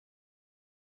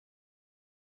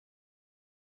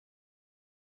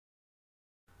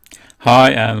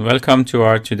Hi and welcome to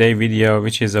our today video,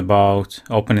 which is about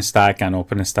OpenStack and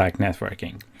OpenStack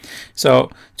networking.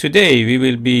 So today we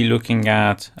will be looking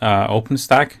at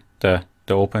OpenStack, the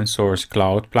open source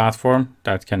cloud platform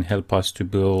that can help us to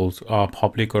build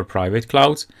public or private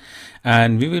clouds.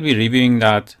 And we will be reviewing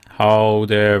that, how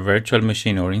the virtual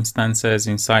machine or instances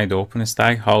inside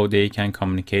OpenStack, how they can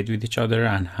communicate with each other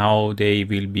and how they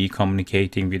will be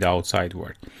communicating with outside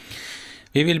world.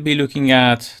 We will be looking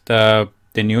at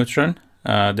the neutron,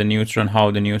 how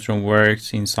the neutron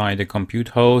works inside the compute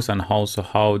host, and also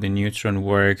how the neutron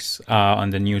works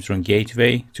on the neutron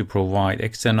gateway to provide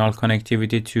external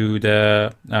connectivity to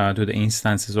the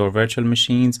instances or virtual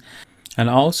machines. And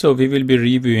also we will be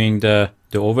reviewing the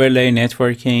overlay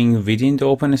networking within the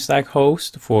OpenStack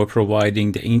host for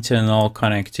providing the internal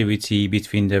connectivity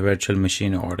between the virtual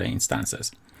machine or the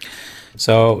instances.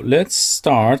 So let's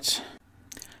start.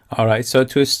 All right, so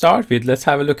to start with, let's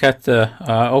have a look at the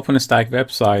OpenStack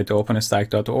website,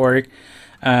 openstack.org.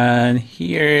 And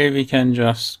here we can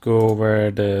just go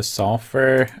over the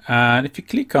software. And if you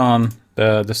click on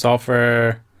the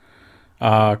software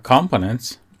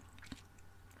components,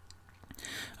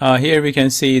 here we can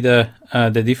see the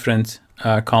different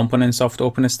components of the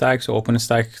OpenStack. So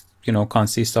OpenStack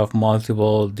consists of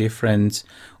multiple different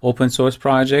open source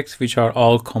projects, which are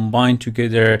all combined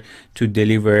together to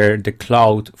deliver the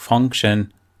cloud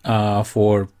function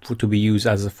to be used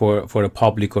as for a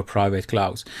public or private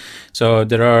clouds. So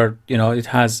there are, it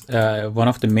has one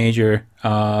of the major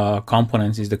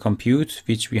components is the compute,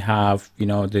 which we have,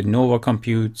 the Nova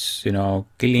computes,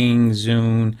 Kling,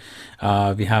 Zune.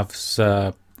 We have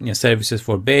services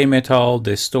for bare metal,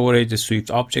 the storage, the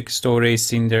Swift object storage,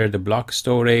 Cinder, the block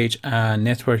storage, and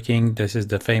networking. This is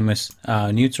the famous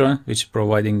Neutron, which is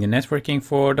providing the networking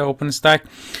for the OpenStack.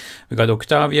 We got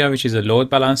Octavia, which is a load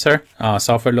balancer,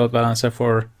 software load balancer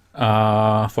for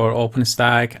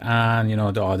OpenStack, and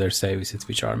the other services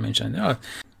which are mentioned.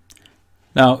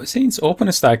 Now, since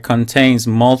OpenStack contains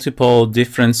multiple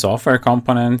different software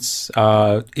components,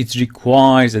 it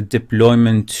requires a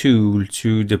deployment tool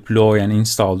to deploy and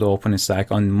install the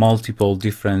OpenStack on multiple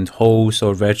different hosts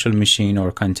or virtual machine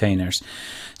or containers.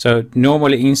 So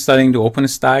normally installing the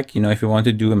OpenStack, if you want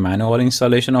to do a manual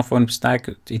installation of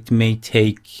OpenStack, it may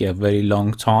take a very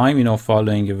long time,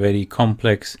 following a very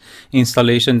complex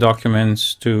installation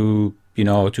documents to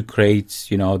create,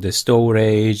 the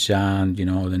storage and, the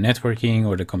networking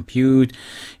or the compute,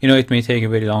 it may take a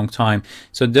very long time.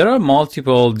 So there are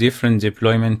multiple different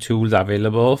deployment tools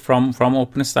available from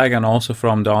OpenStack and also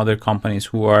from the other companies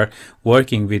who are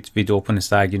working with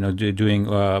OpenStack,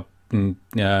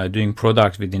 doing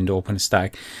products within the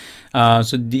OpenStack.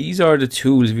 So these are the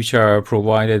tools which are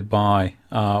provided by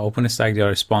OpenStack. They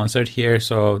are sponsored here.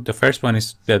 So the first one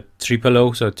is the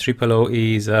OOO. So OOO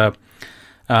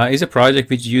is a project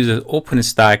which uses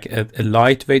OpenStack, a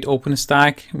lightweight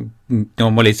OpenStack.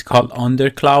 Normally it's called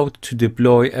undercloud, to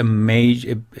deploy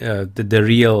the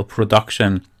real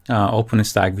production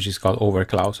OpenStack, which is called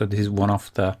overcloud. So this is one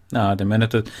of the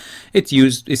methods.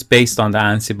 It's based on the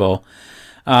Ansible.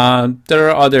 There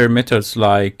are other methods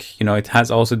like, it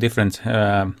has also different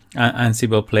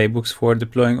Ansible playbooks for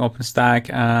deploying OpenStack,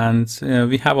 and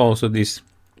we have also this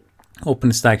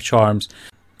OpenStack charms.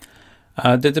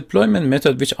 The deployment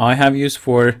method which I have used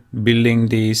for building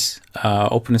this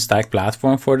OpenStack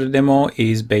platform for the demo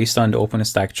is based on the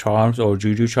OpenStack charms or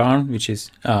Juju charm, which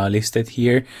is listed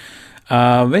here.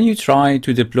 When you try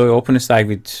to deploy OpenStack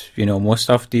with most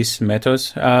of these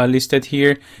methods listed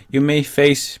here, you may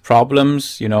face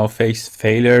problems, face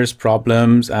failures,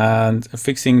 problems, and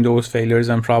fixing those failures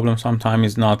and problems sometimes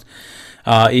is not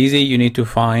easy. You need to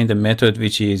find a method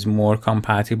which is more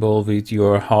compatible with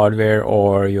your hardware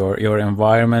or your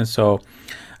environment. So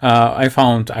I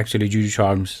found actually Juju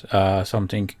charms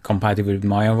something compatible with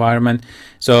my environment.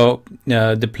 So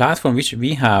the platform which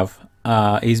we have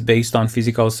is based on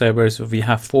physical servers. We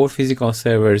have 4 physical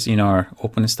servers in our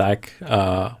OpenStack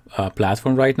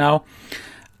platform right now,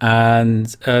 and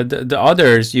the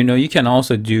others, you can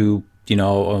also do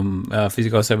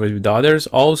physical servers with others.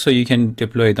 Also, you can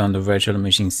deploy it on the virtual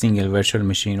machine, single virtual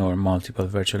machine or multiple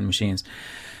virtual machines.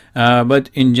 But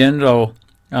in general,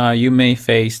 you may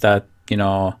face that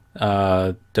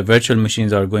the virtual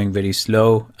machines are going very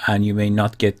slow, and you may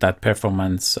not get that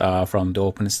performance from the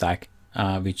OpenStack,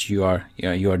 which you are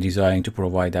desiring to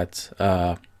provide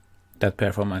that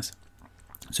performance.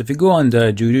 So if you go on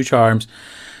the Juju charms,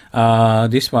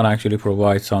 this one actually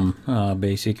provides some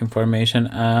basic information,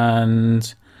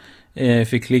 and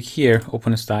if we click here,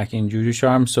 OpenStack in Juju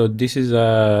Charms, so this is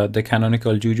the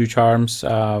canonical Juju Charms,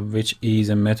 which is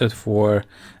a method for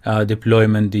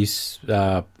deployment these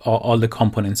all the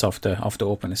components of the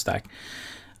OpenStack.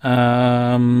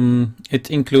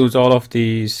 It includes all of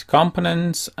these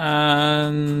components,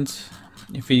 and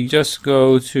if we just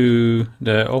go to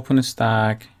the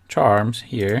OpenStack Charms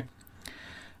here,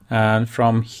 and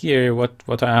from here,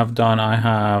 what I have done, I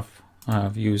have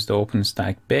used the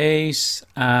OpenStack base,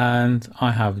 and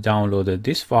I have downloaded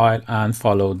this file and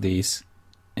followed these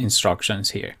instructions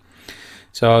here.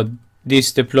 So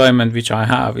this deployment which I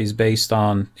have is based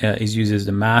on uses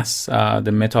the mass,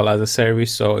 the metal as a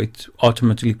service, so it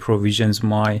automatically provisions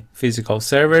my physical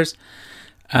servers,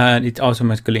 and it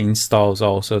automatically installs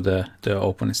also the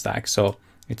OpenStack. So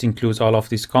it includes all of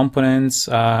these components,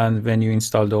 and when you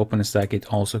install the OpenStack, it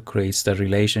also creates the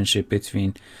relationship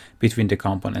between the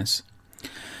components.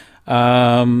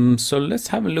 So let's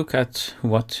have a look at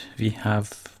what we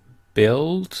have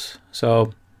built.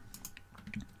 So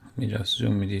let me just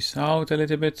zoom this out a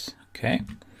little bit. Okay,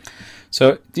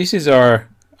 so this is our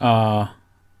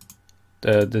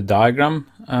the diagram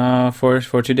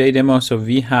for today's demo. So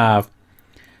we have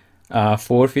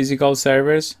 4 physical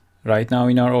servers right now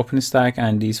in our OpenStack,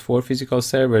 and these 4 physical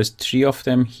servers, 3 of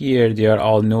them here, they are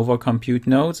all Nova compute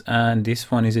nodes, and this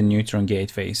one is a Neutron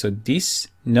gateway. So this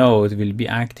node will be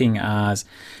acting as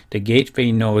the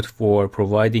gateway node for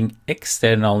providing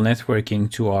external networking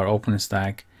to our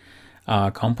OpenStack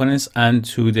components and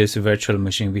to this virtual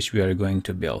machine which we are going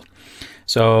to build.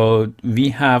 So we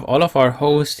have all of our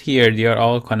hosts here, they are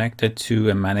all connected to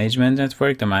a management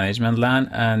network, the management LAN,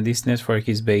 and this network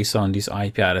is based on these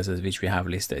IP addresses which we have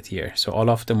listed here. So all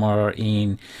of them are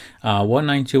in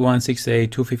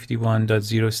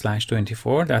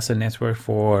 192.168.251.0/24. That's a network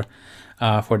for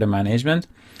the management.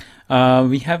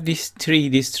 We have these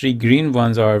three green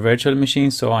ones are virtual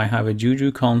machines. So I have a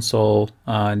Juju console,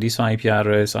 this IP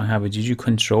address, I have a Juju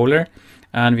controller,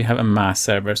 and we have a mass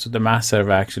server. So the mass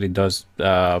server actually does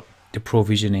the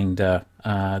provisioning the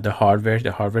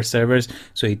hardware servers.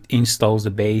 So it installs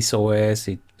the base OS,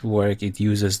 it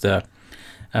uses the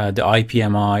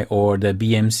IPMI or the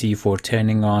BMC for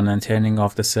turning on and turning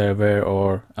off the server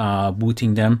or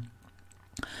booting them.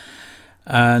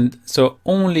 And so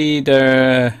only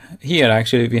here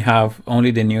actually we have only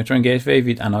the Neutron gateway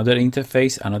with another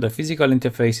interface. Another physical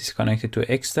interface is connected to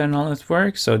external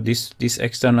network. So this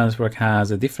external network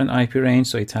has a different IP range.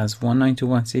 So it has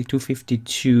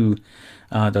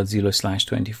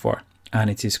 192.168.252.0/24, and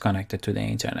it is connected to the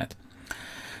internet.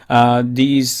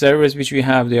 These servers which we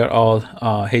have, they are all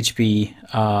HP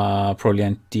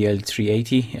ProLiant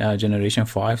DL380 generation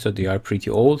 5, so they are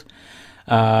pretty old.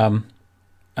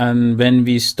 And when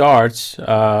we start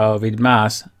with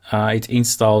mass, it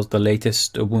installs the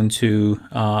latest Ubuntu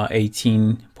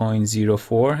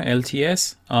 18.04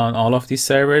 LTS on all of these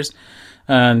servers,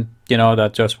 and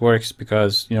that just works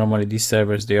because normally these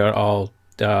servers, they are all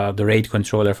the RAID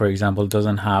controller, for example,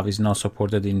 is not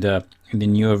supported in the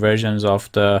newer versions of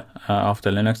the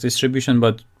Linux distribution,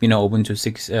 but Ubuntu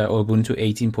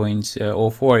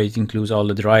 18.04, it includes all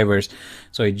the drivers,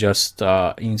 so it just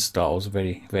installs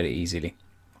very easily.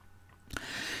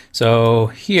 So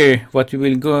here, what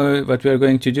we are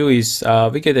going to do is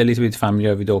we get a little bit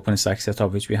familiar with the OpenStack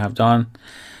setup which we have done,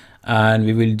 and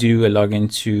we will do a login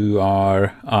to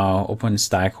our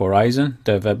OpenStack Horizon,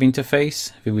 the web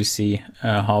interface. We will see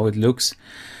how it looks.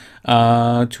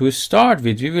 To start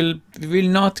with, we will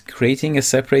not creating a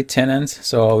separate tenant,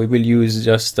 so we will use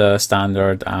just a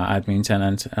standard admin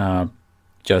tenant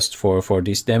just for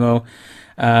this demo.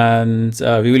 And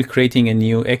we will creating a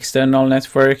new external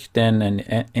network, then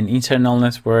an internal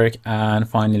network, and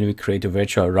finally we create a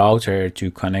virtual router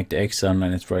to connect the external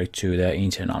network to the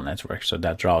internal network. So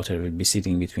that router will be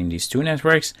sitting between these two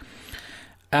networks.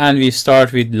 And we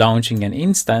start with launching an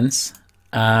instance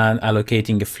and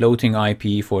allocating a floating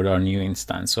IP for our new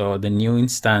instance. So the new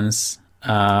instance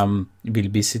will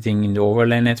be sitting in the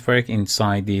overlay network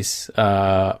inside this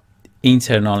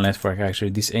internal network. Actually,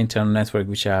 this internal network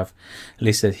which I have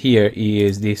listed here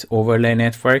is this overlay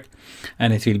network,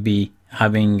 and it will be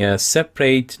having a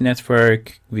separate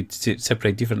network with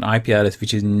separate different IP address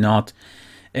which is not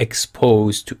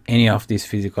exposed to any of these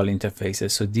physical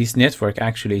interfaces. So this network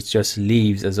actually it just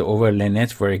lives as an overlay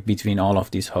network between all of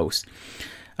these hosts.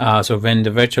 So when the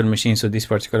virtual machine, so this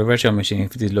particular virtual machine,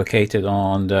 if it is located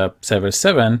on the server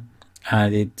 7,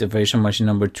 and the virtual machine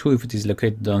number 2, if it is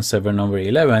located on server number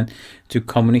 11, to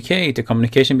communicate, the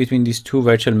communication between these two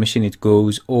virtual machines, it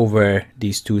goes over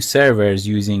these two servers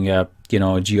using a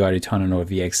GRE tunnel or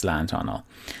VXLAN tunnel.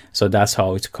 So that's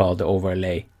how it's called, the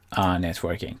overlay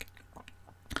networking.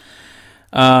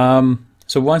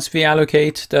 So once we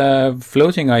allocate the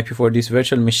floating IP for these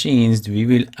virtual machines, we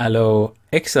will allow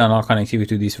external connectivity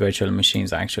to these virtual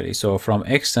machines actually. So from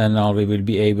external, we will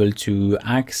be able to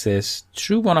access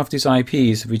through one of these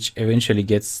IPs, which eventually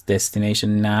gets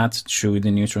destination NAT through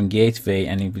the neutron gateway,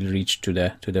 and it will reach to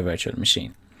the virtual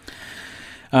machine.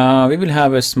 We will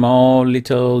have a small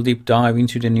little deep dive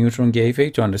into the neutron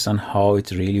gateway to understand how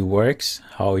it really works,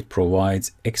 how it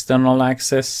provides external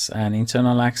access and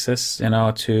internal access,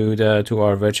 to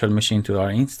our virtual machine, to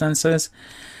our instances.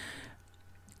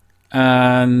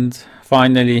 And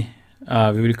finally,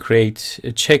 we will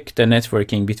check the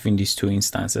networking between these two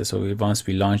instances. So once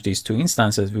we launch these two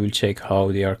instances, we will check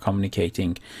how they are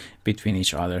communicating between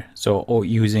each other. So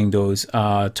using those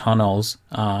tunnels,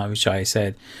 which I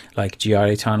said, like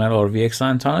GRA tunnel or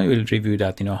VXLAN tunnel, we'll review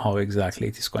that, how exactly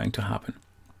it is going to happen.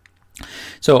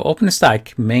 So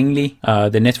OpenStack, mainly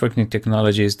the networking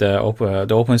technologies, the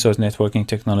open source networking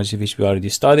technology, which we already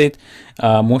studied.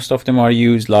 Most of them are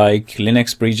used like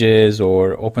Linux bridges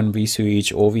or Open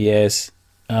vSwitch, OVS.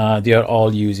 They are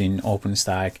all using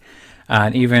OpenStack,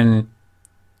 and even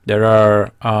there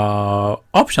are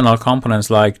optional components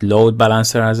like load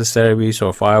balancer as a service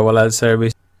or firewall as a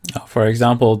service. For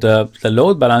example, the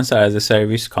load balancer as a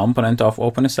service component of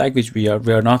OpenStack, which we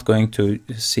are not going to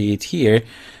see it here,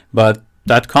 but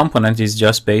that component is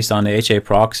just based on the HA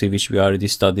proxy, which we already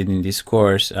studied in this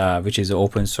course, which is an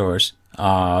open source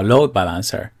load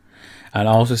balancer. And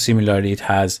also similarly, it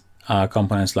has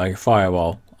components like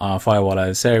firewall as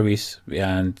a service,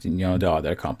 and the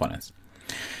other components.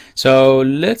 So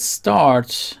let's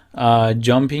start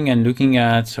jumping and looking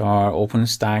at our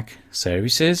OpenStack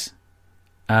services,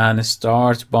 and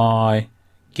start by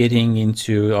getting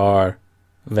into our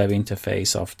web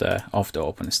interface of the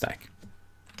OpenStack.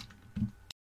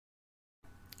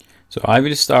 So I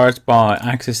will start by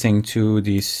accessing to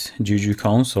this Juju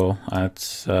console at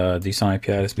this IP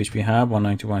address which we have,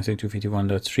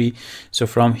 192.168.251.3. So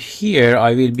from here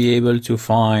I will be able to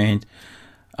find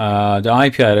the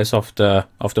IP address of the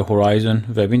Horizon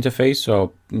web interface.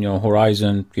 So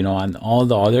Horizon, and all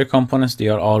the other components, they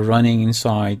are all running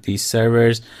inside these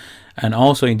servers. And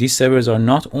also in these servers are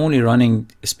not only running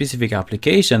a specific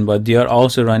application, but they are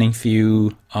also running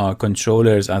few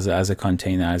controllers as a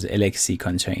container, as an LXC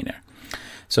container.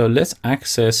 So let's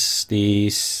access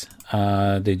this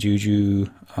the Juju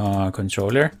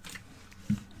controller,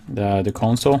 the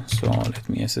console. So let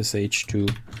me SSH to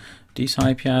this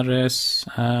IP address,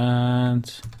 and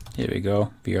here we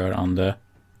go. We are on the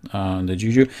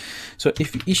Juju. So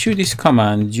if we issue this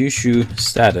command, Juju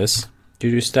status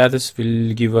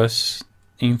will give us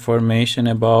information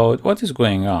about what is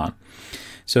going on.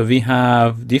 So we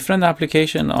have different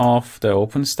application of the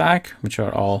OpenStack, which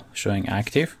are all showing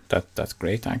active. That's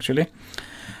great actually.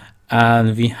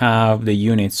 And we have the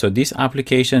units. So this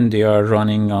application, they are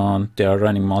running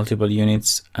multiple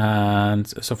units. And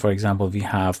so for example, we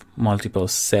have multiple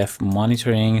Ceph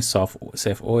monitoring, Ceph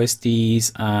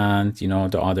OSDs, and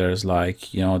the others like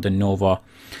the Nova.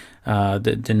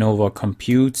 The Nova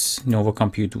computes, Nova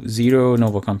Compute 0,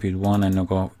 Nova Compute 1, and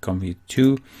Nova Compute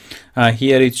 2.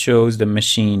 Here it shows the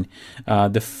machine.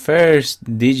 The first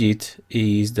digit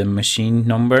is the machine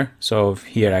number. So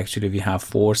here actually we have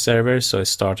 4 servers, so it's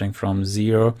starting from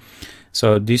 0.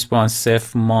 So this one,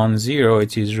 Ceph Mon 0,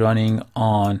 it is running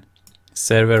on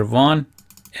server 1,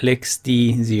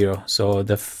 LXD 0. So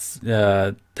the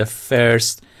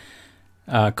first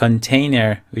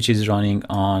container which is running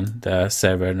on the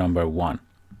server number 1,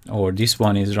 or this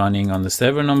one is running on the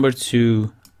server number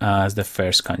 2 as the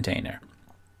first container.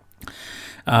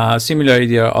 Similarly,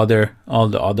 there are all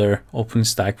the other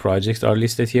OpenStack projects are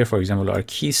listed here. For example, our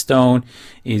Keystone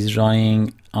is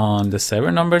running on the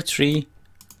server number 3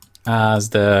 as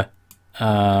the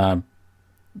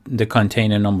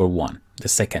container number 1, the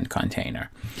second container.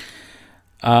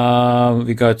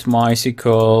 We got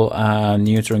MySQL,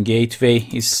 Neutron Gateway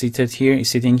is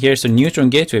sitting here. So Neutron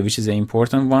Gateway, which is an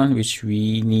important one, which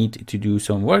we need to do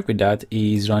some work with, that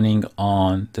is running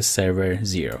on the server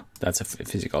 0. That's a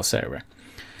physical server.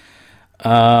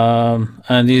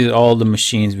 And these are all the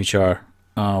machines which are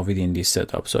within this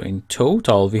setup. So in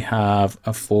total, we have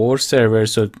 4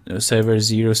 servers. So server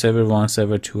 0, server 1,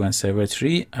 server 2, and server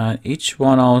 3. And each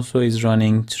one also is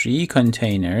running 3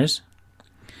 containers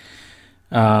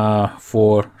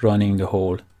for running the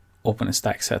whole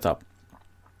OpenStack setup.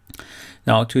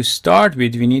 Now to start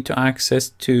with, we need to access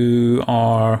to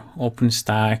our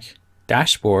OpenStack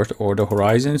dashboard or the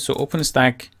Horizon. So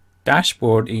OpenStack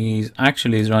dashboard is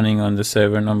actually running on the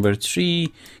server number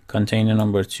 3, container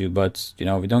number 2, but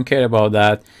we don't care about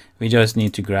that. We just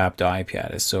need to grab the IP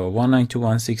address. So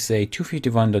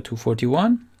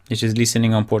 192.168.251.241, which is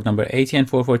listening on port number 80 and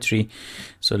 443.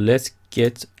 So let's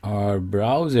get our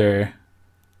browser.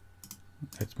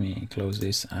 Let me close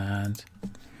this and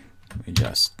we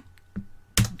just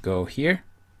go here.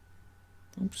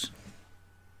 Oops.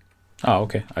 Oh,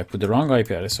 okay. I put the wrong IP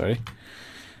address, sorry,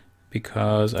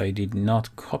 because I did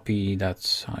not copy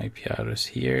that IP address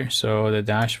here. So the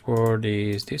dashboard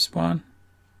is this one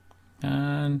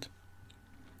and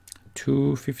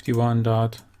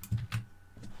 251.241.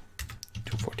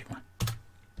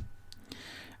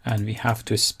 And we have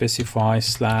to specify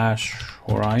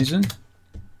 /horizon.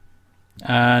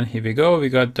 And here we go. We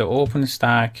got the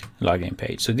OpenStack login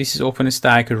page. So this is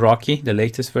OpenStack Rocky, the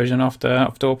latest version of the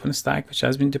OpenStack, which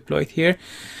has been deployed here.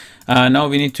 Now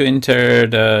we need to enter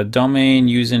the domain,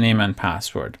 username, and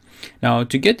password. Now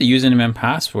to get the username and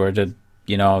password,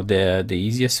 the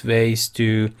easiest way is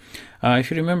to, if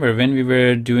you remember when we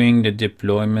were doing the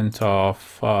deployment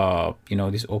of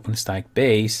this OpenStack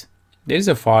base, there's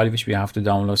a file which we have to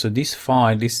download. So this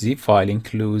file, this zip file,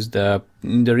 includes the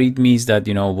readmes that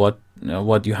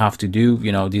what you have to do.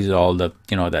 These are all the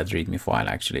that readme file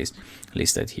actually is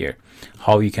listed here,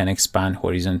 how you can expand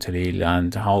horizontally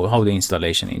and how the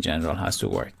installation in general has to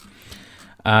work.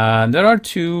 There are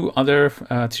three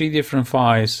different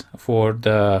files for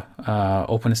the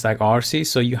OpenStack RC.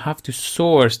 So you have to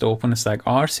source the OpenStack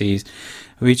RCs,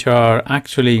 which are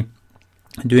actually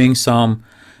doing some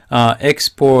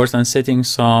exports and setting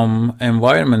some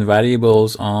environment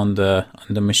variables on the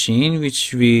machine,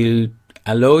 which will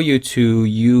allow you to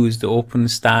use the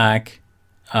OpenStack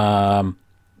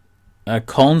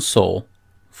console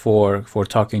for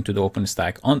talking to the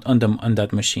OpenStack on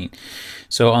that machine.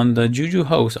 So on the Juju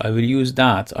host, I will use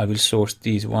that. I will source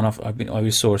these I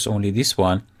will source only this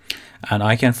one, and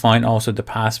I can find also the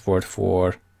password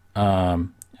for the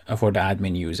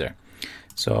admin user.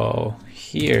 So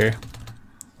here,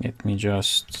 let me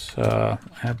just I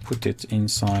have put it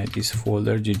inside this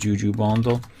folder, the Juju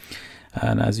bundle,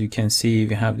 and as you can see,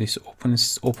 we have this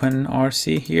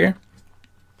OpenRC here.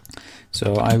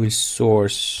 So I will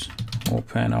source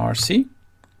OpenRC.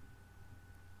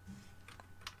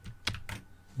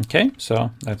 Okay,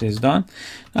 so that is done.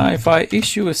 Now if I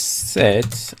issue a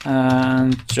set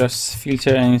and just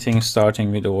filter anything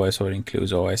starting with OS or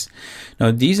includes OS,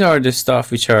 now these are the stuff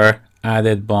which are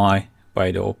added by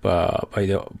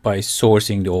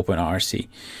sourcing the OpenRC.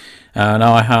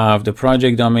 Now I have the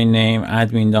project domain name,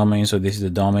 admin domain. So this is the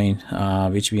domain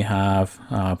which we have,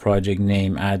 project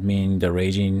name admin, the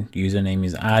region username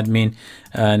is admin,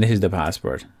 and this is the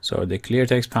password. So the clear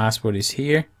text password is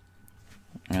here.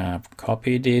 I've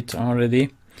copied it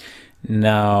already.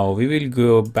 Now we will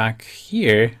go back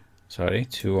here,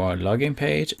 to our login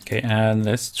page. Okay, and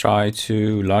let's try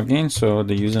to log in. So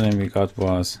the username we got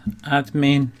was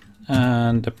admin,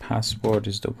 and the password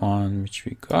is the one which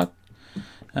we got.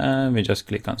 And we just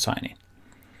click on sign in.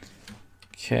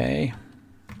 Okay.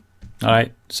 All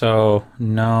right. So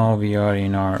now we are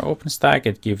in our OpenStack.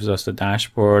 It gives us the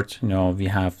dashboard. We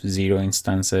have 0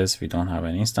 instances. We don't have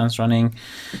an instance running.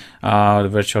 The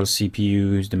virtual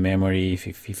CPUs, the memory,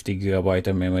 50 gigabyte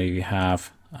of memory we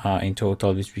have in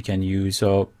total, which we can use.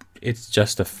 So it's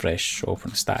just a fresh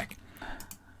OpenStack.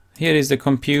 Here is the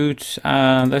compute.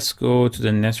 Let's go to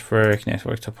the network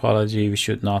topology. We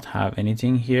should not have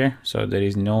anything here. So there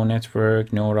is no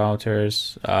network, no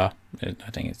routers,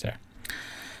 nothing is there.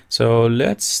 So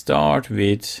let's start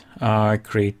with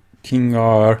creating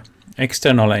our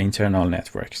external and internal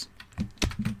networks.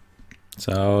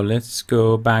 So let's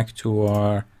go back to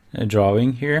our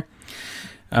drawing here.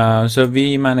 So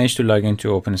we managed to log into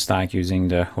OpenStack using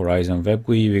the Horizon Web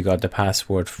GUI. We got the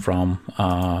password from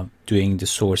doing the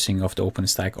sourcing of the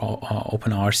OpenStack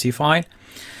OpenRC file.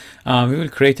 We will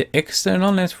create an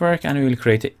external network and we will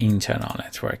create an internal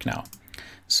network now.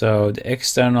 So the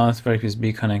external network is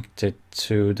be connected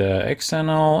to the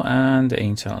external and the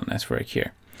internal network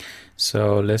here.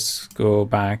 So let's go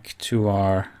back to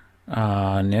our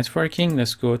networking.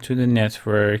 Let's go to the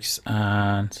networks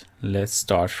and let's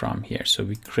start from here. So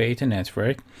we create a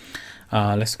network.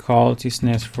 Let's call this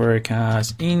network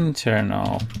as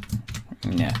internal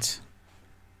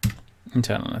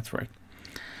network.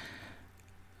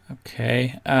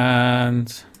 Okay,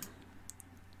 and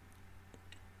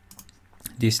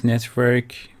this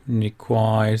network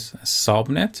requires a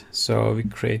subnet. So we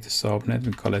create a subnet.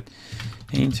 We call it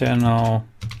internal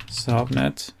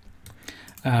subnet.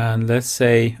 And let's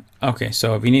say, okay,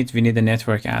 so we need a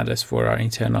network address for our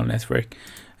internal network.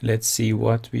 Let's see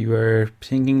what we were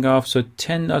thinking of. So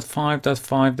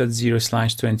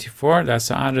 10.5.5.0/24, that's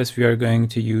the address we are going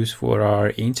to use for our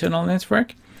internal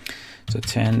network. So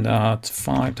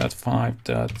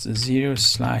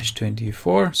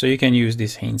 10.5.5.0/24. So you can use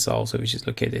these hints also, which is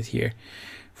located here,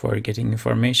 for getting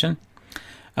information.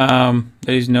 There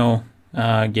is no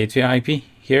gateway IP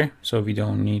here, so we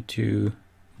don't need to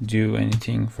do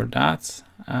anything for that.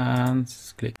 And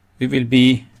click. We will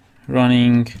be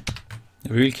running.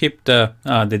 We will keep the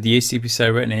DHCP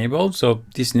server enabled. So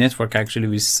this network actually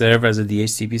will serve as a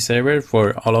DHCP server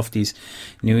for all of these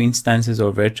new instances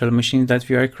or virtual machines that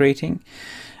we are creating.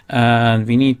 And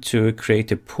we need to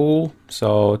create a pool.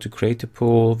 So to create a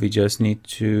pool, we just need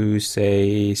to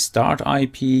say start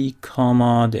IP,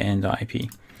 comma, the end IP.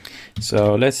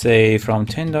 So let's say from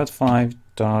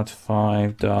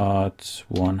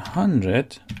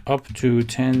 10.5.5.100 up to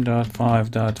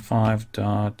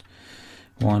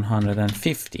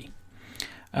 10.5.5.150.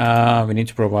 We need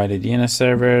to provide a DNS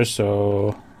server.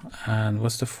 So, and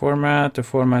what's the format? The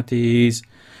format is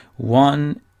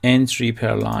 1 entry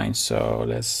per line. So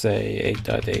let's say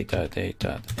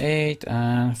 8.8.8.8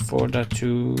 and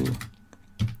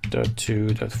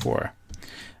 4.2.2.4.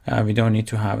 We don't need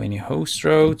to have any host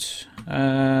routes,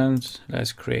 and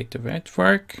let's create the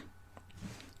network.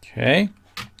 Okay.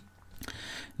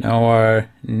 Now our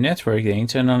network, the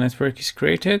internal network, is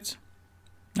created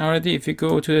already. If you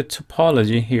go to the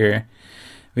topology here,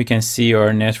 we can see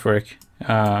our network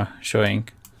showing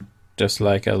just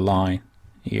like a line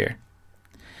here.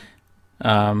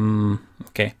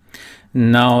 Okay.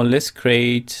 Now let's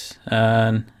create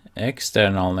an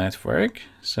external network.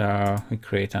 So we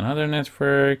create another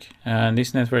network, and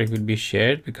this network will be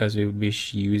shared because we will be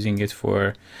using it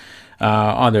for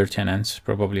other tenants,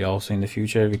 probably also in the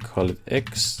future. We call it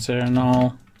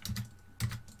external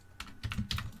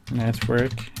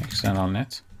network, external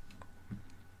net.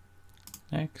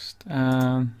 Next,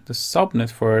 and the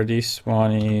subnet for this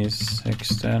one is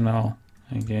external,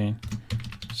 again,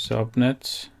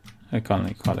 subnet. I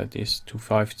can call it this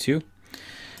 252.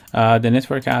 The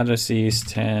network address is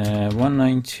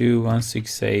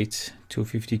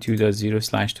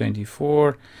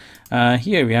 192.168.252.0/24.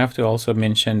 Here we have to also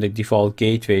mention the default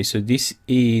gateway. So this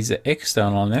is an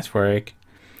external network.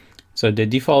 So the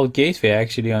default gateway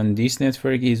actually on this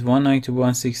network is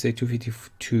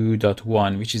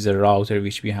 192.168.252.1, which is a router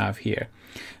which we have here.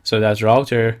 So that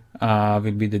router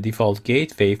will be the default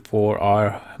gateway for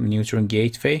our neutron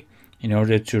gateway in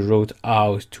order to route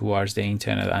out towards the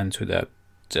internet and to the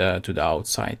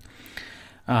outside.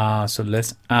 So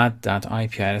let's add that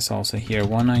IP address also here,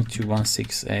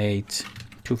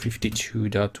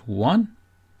 192.168.252.1,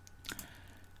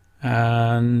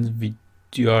 and we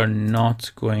are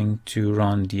not going to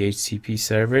run the DHCP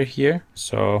server here.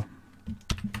 So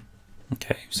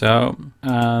okay, so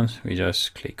and we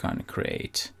just click on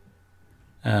create,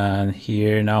 and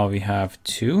here now we have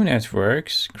two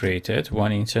networks created,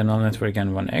 one internal network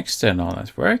and one external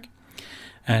network.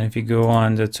 And if you go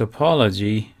on the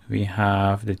topology, we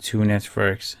have the two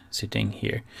networks sitting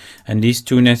here. And these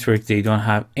two networks, they don't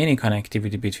have any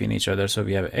connectivity between each other. So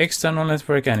we have external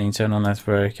network and internal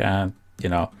network. And, you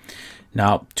know,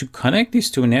 now to connect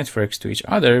these two networks to each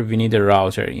other, we need a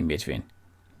router in between.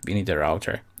 We need a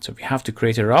router. So we have to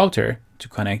create a router to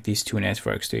connect these two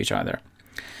networks to each other.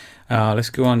 Let's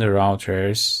go on the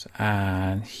routers.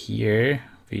 And here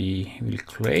we will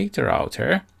create a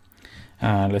router.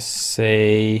 Let's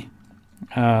say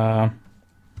a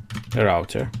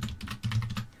router.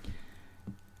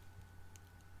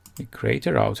 We create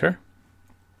a router.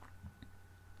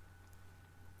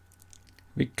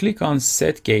 We click on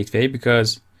set gateway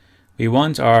because we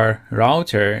want our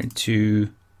router to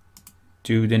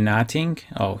do the NATing.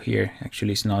 Oh, here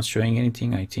actually it's not showing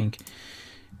anything. I think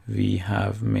we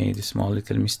have made a small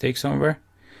little mistake somewhere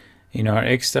in our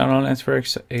external network.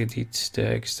 So edit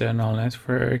the external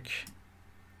network.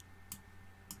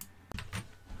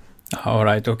 All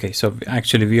right, okay, so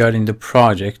actually we are in the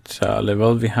project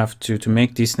level. We have to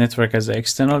make this network as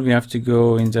external, we have to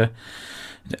go in the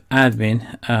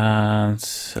admin, and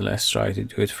so let's try to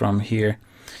do it from here.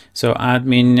 So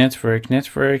admin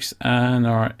networks and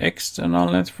our external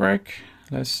network.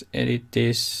 Let's edit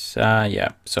this. Yeah,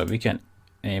 so we can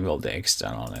enable the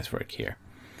external network here.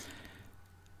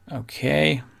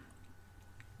 Okay.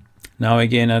 Now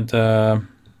again at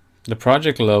the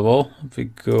project level, we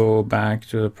go back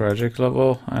to the project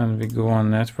level and we go on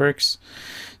networks.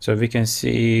 So we can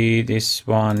see this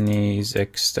one is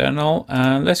external,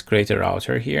 and let's create a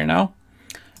router here now.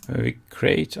 We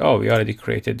already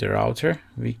created the router.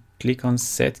 We click on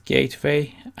set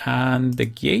gateway, and the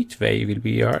gateway will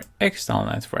be our external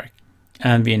network.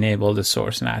 and we enable the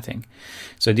source NATing.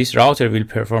 So this router will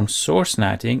perform source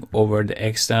NATing over the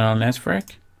external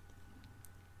network.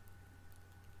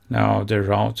 Now the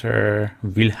router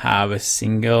will have a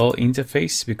single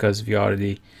interface because we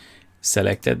already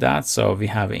selected that. So we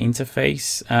have an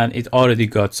interface and it already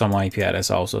got some IP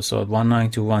address also. So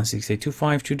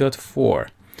 192.168.252.4.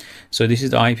 So this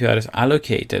is the IP address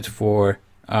allocated for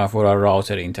our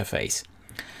router interface.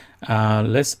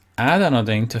 Let's add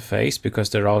another interface because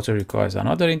the router requires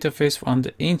another interface on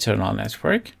the internal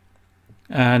network.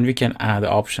 And we can add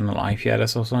optional IP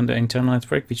address also on the internal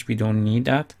network, which we don't need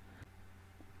that.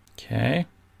 Okay.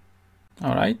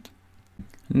 All right.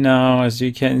 Now, as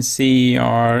you can see,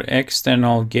 our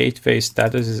external gateway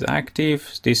status is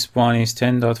active. This one is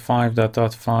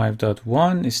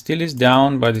 10.5.5.1. It still is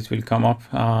down, but it will come up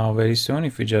very soon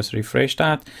if we just refresh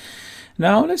that.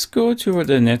 Now let's go to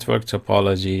the network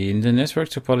topology. In the network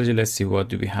topology, let's see what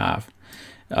do we have.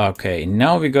 Okay,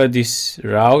 now we got this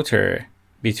router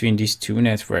between these two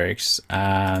networks,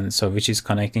 and so which is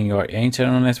connecting your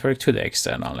internal network to the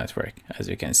external network. As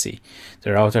you can see,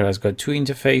 the router has got two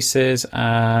interfaces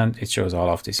and it shows all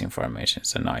of this information.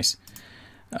 It's a nice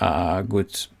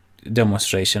good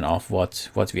demonstration of what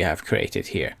we have created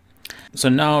here. So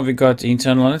now we got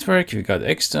internal network, we got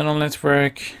external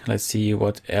network. Let's see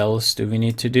what else do we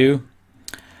need to do.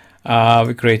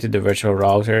 We created the virtual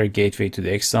router gateway to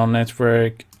the external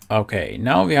network. Okay,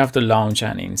 now we have to launch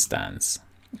an instance.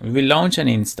 We will launch an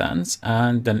instance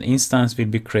and an instance will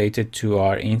be created to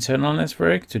our internal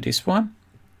network, to this one.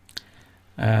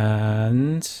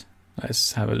 And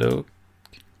let's have a look.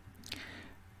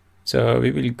 So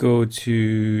we will go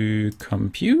to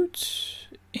compute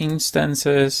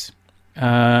instances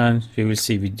and we will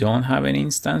see we don't have an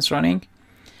instance running.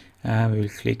 We will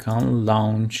click on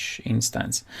launch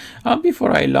instance.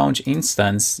 Before I launch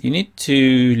instance, you need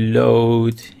to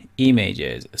load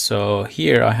images. So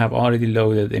here I have already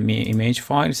loaded the image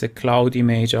file. It's a cloud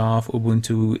image of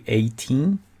Ubuntu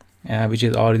 18, which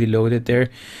is already loaded there.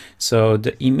 So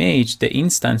the image, the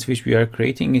instance which we are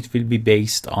creating, it will be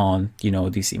based on,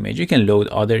 this image. You can load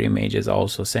other images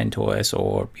also, CentOS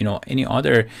or, any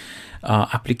other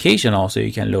application also.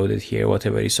 You can load it here,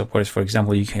 whatever it supports. For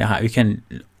example, you can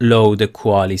load the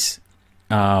Qualys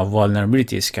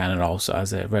vulnerability scanner also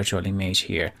as a virtual image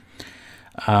here.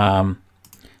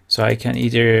 So I can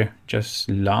either just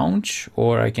launch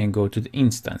or I can go to the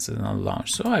instances and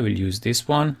launch. So I will use this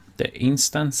one, the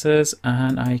instances,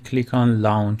 and I click on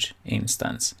launch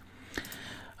instance.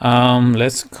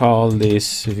 Let's call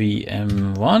this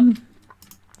VM1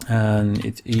 and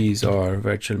it is our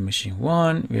virtual machine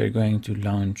 1. We are going to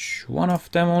launch one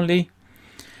of them only.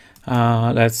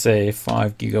 Let's say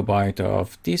 5 GB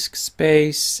of disk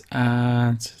space,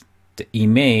 and the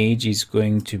image is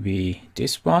going to be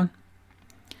this one.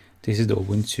 This is the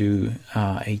Ubuntu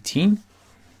 18.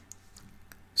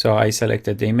 So I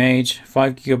selected the image,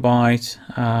 5 GB,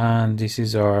 and this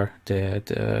is our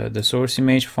the source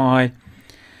image file.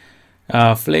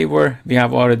 Flavor, we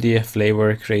have already a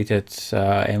flavor created,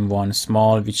 M1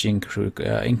 small, which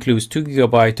includes 2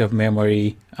 GB of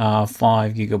memory,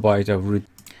 5 GB of root.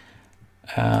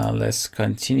 Let's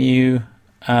continue.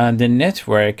 The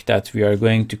network that we are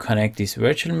going to connect this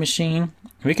virtual machine,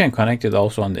 we can connect it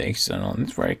also on the external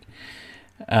network,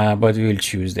 but we will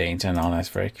choose the internal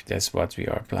network. That's what we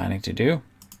are planning to do.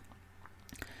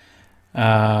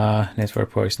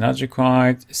 Network port is not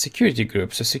required. Security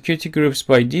groups. So security groups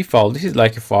by default, this is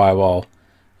like a firewall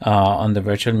on the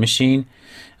virtual machine.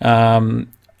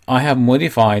 I have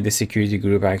modified the security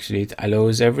group. Actually, it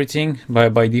allows everything,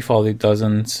 but by default it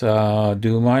doesn't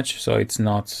do much, so it's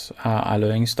not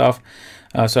allowing stuff.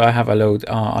 So I have allowed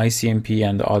ICMP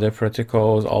and the other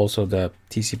protocols, also the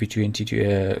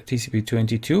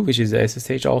TCP22, which is the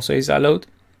SSH, also is allowed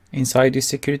inside this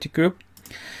security group.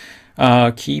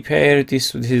 Key pair,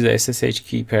 this is the SSH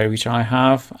key pair which I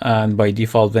have, and by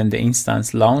default when the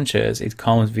instance launches it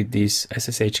comes with this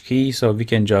SSH key, so we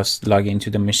can just log into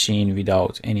the machine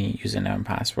without any username and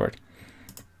password.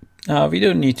 We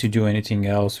don't need to do anything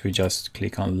else. We just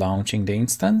click on launching the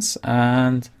instance,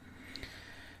 and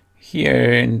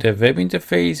here in the web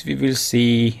interface we will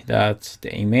see that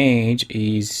the image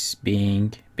is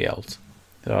being built.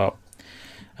 So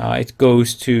it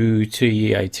goes to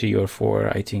three or four,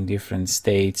 I think, different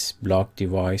states, block,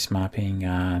 device mapping,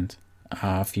 and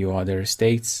a few other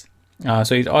states.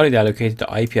 So it already allocated the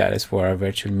IP address for our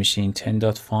virtual machine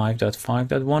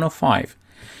 10.5.5.105.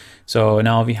 So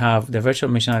now we have the virtual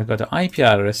machine has got the IP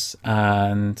address,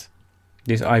 and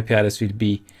this IP address will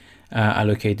be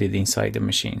allocated inside the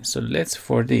machine. So let's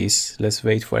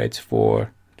wait for it to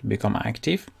become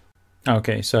active.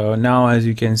 Okay, so now as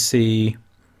you can see,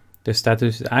 the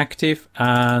status is active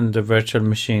and the virtual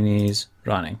machine is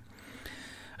running.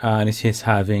 And it is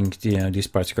having this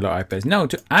particular IP address. Now,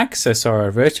 to access our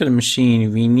virtual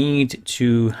machine, we need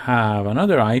to have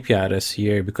another IP address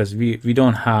here, because we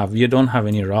don't have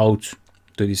any route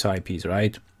to these IPs,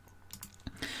 right?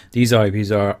 These IPs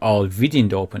are all within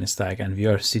the OpenStack, and we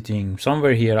are sitting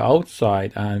somewhere here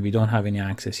outside, and we don't have any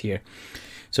access here.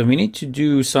 So we need to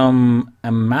do some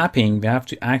mapping. We have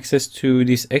to access to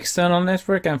this external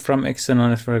network, and from external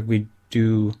network we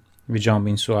jump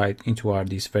into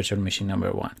this virtual machine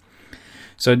number 1.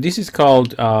 So this is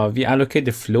called, we allocate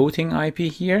the floating IP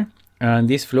here, and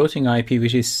this floating IP,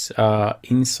 which is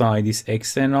inside this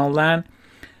external LAN,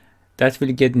 that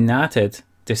will get NATed,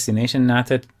 destination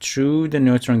NATed through the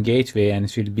neutron gateway, and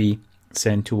it will be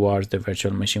sent towards the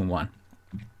virtual machine 1.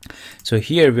 So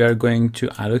here we are going to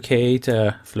allocate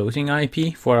a floating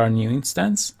IP for our new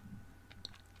instance.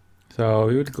 So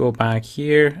we will go back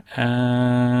here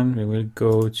and we will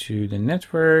go to the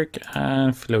network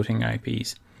and floating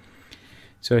IPs.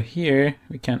 So here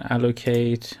we can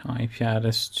allocate IP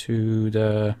address to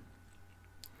the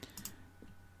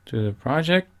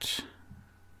project.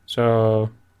 So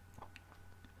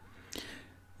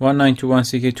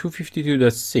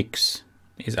 192.168.252.6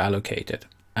 is allocated,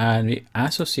 and we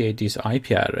associate this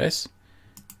IP address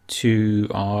to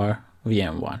our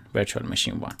VM1, virtual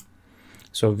machine 1.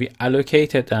 So we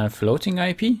allocated a floating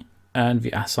IP and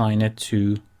we assign it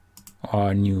to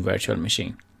our new virtual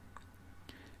machine.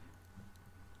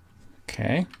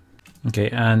 Okay,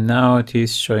 and now it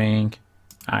is showing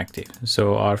active.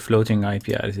 So our floating IP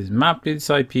address is mapped to this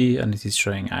IP and it is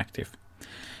showing active.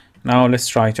 Now let's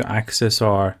try to access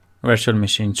our virtual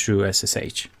machine through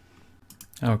SSH.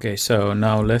 Okay, so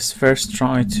now let's first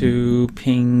try to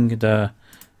ping the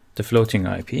floating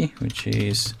IP, which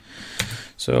is,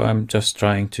 so I'm just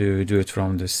trying to do it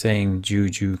from the same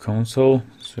Juju console.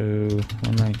 So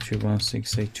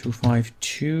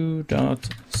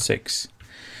 192.168.252.6,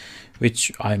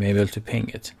 which I'm able to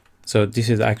ping it. So this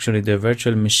is actually the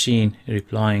virtual machine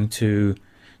replying to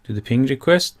the ping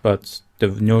request, but the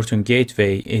Norton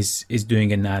gateway is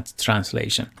doing a NAT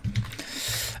translation.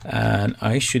 And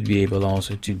I should be able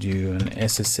also to do an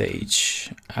SSH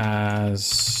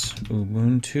as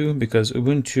Ubuntu, because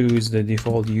Ubuntu is the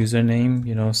default username,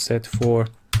 set for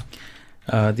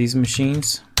these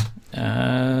machines.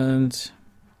 And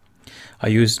I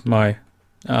used my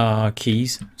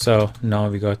keys. So now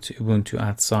we got Ubuntu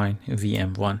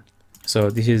 @VM1.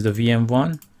 So this is the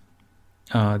VM1,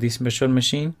 this virtual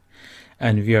machine.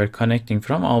 And we are connecting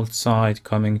from outside,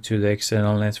 coming to the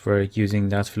external network using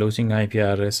that floating IP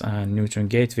address, and Neutron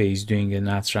Gateway is doing a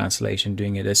NAT translation,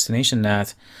 doing a destination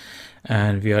NAT,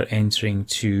 and we are entering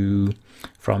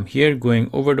from here,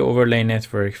 going over the overlay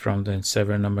network from the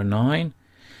server number 9,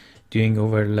 doing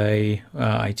overlay,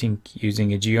 I think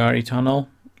using a GRE tunnel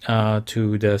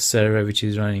to the server which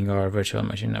is running our virtual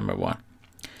machine number 1.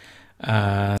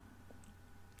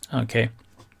 Okay.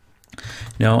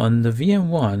 Now on the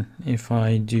VM1, if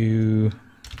I do,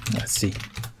 let's see.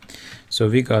 So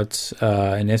we got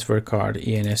a network card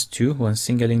ENS2, one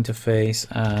single interface,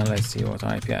 and let's see what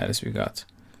IP address we got.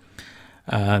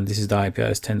 This is the IP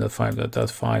address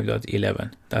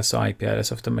 10.5.5.11. That's the IP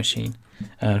address of the machine.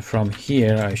 And from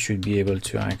here, I should be able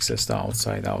to access the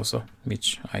outside also,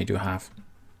 which I do have.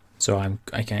 So I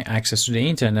can access to the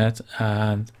internet,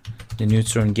 and the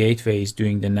Neutron Gateway is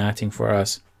doing the NATing for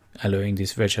us, allowing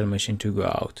this virtual machine to go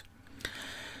out.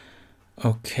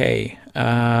 Okay,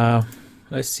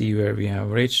 let's see where we have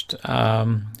reached.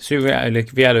 So we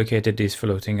allocated this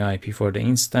floating IP for the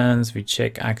instance. We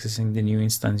check accessing the new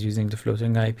instance using the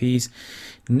floating IPs.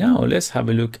 Now let's have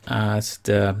a look at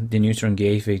the Neutron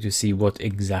Gateway to see what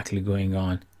exactly going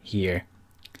on here.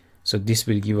 So this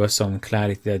will give us some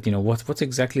clarity that what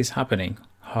exactly is happening.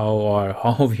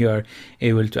 How we are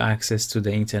able to access to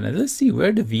the internet. Let's see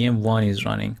where the VM1 is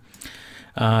running.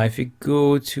 If we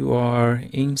go to our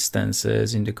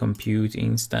instances in the compute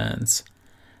instance,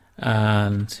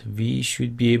 and we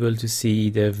should be able to see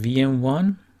the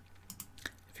VM1.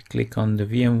 If we click on the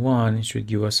VM1, it should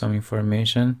give us some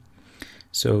information.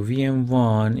 So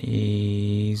VM1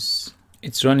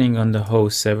 it's running on the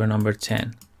host server number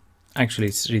 10. Actually,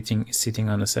 it's sitting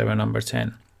on the server number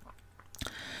 10.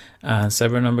 And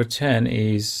server number 10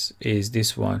 is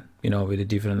this one, with a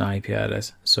different IP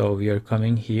address. So we are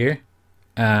coming here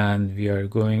and we are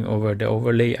going over the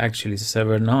overlay. Actually,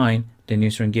 server 9, the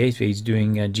Neutron Gateway is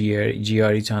doing a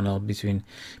GRE tunnel between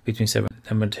server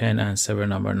number 10 and server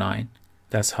number 9.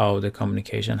 That's how the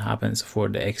communication happens for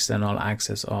the external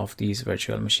access of this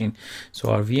virtual machine. So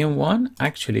our VM1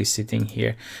 actually is sitting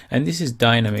here, and this is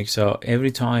dynamic. So every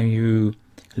time you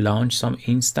launch some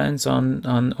instance on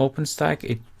OpenStack,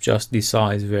 it just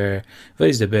decides where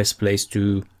is the best place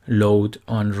to load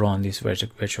and run this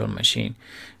virtual machine.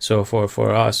 So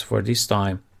for us, for this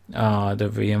time, the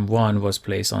VM1 was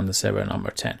placed on the server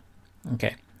number 10.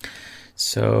 Okay,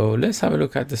 so let's have a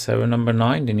look at the server number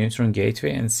 9, the Neutron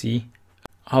gateway, and see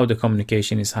how the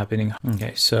communication is happening.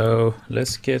 Okay, so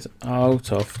let's get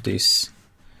out of this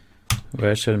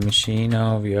virtual machine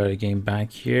now. We are again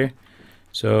back here.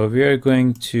 So we are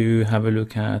going to have a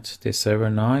look at the server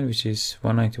 9, which is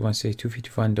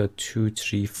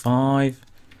 192.168.255.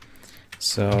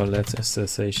 So let's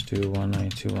SSH to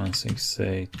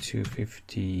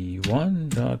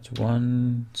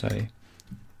 192.168.251.1, sorry,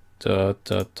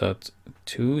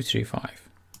 .235.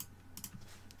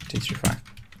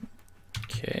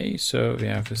 Okay, so we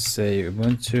have to say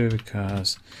Ubuntu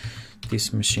because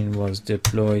this machine was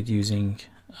deployed using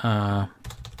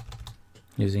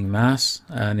mass,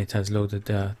 and it has loaded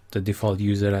the default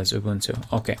user as Ubuntu.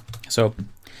 Okay, so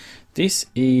this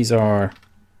is our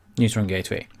Neutron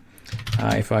gateway.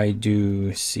 If I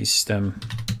do system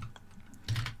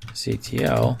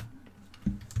ctl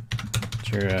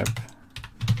grep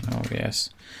OVS,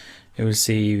 you will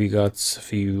see we got a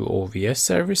few OVS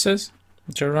services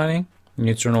which are running.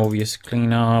 Neutron OVS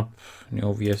cleanup,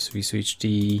 OVS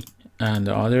vSwitchD, and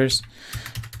the others.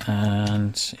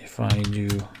 And if I do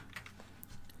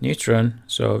Neutron,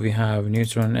 so we have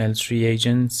Neutron L3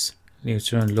 agents,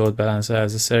 Neutron load balancer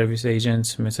as a service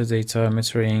agent, metadata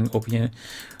metering,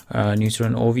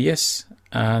 Neutron OVS,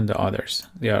 and the others.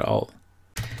 They are all.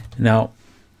 Now,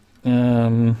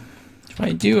 if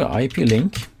I do an IP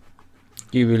link,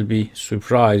 you will be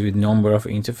surprised with number of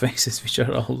interfaces which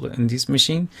are all in this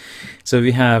machine. So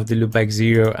we have the loopback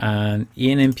 0 and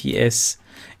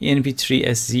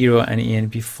ENP3S0 and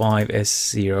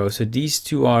ENP5S0. So these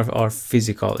two are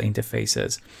physical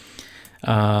interfaces.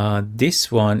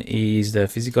 This one is the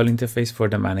physical interface for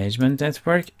the management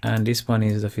network, and this one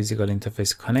is the physical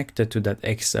interface connected to that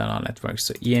external network.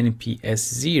 So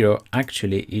ENPS0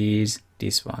 actually is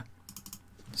this one.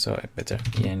 So better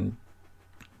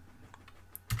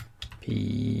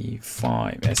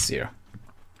ENP5S0,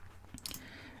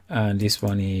 and this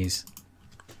one is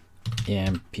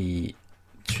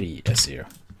ENP3S0.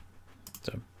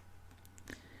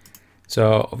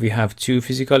 So we have two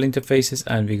physical interfaces,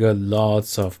 and we got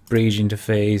lots of bridge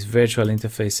interface, virtual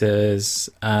interfaces,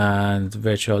 and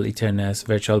virtual Ethernet,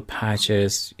 virtual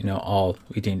patches, all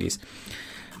within this.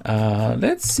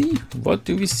 Let's see, what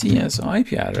do we see as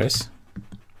IP address?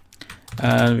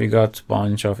 And we got a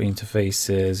bunch of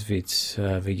interfaces with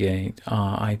we get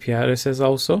IP addresses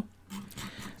also.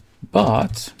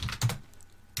 But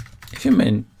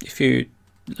if you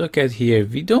look at here,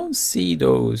 we don't see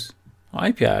those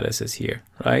IP addresses here,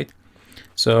 right?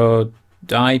 So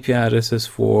the IP addresses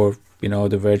for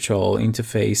the virtual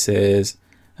interfaces,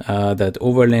 that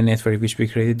overlay network which we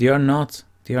created, they are not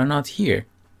here.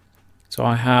 So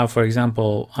I have, for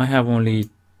example, only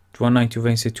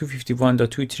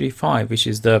 192.168.251.235, which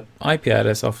is the IP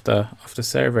address of the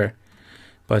server,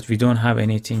 but we don't have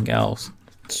anything else.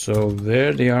 So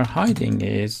where they are hiding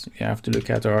is, we have to look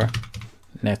at our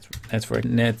network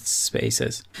net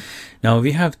spaces. Now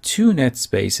we have two net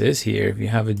spaces here. We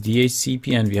have a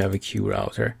DHCP and we have a Q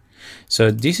router.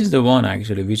 So this is the one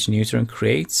actually which Neutron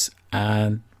creates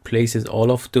and places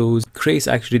all of those, creates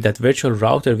actually that virtual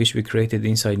router which we created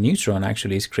inside Neutron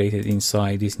actually is created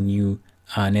inside this new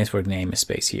network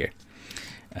namespace here.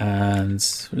 And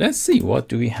let's see, what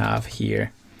do we have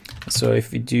here? So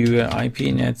if we do an IP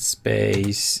net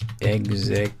space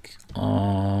exec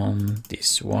on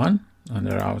this one, on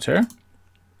the router,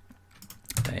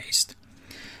 paste,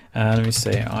 and we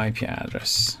say IP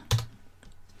address,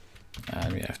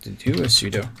 and we have to do a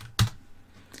sudo.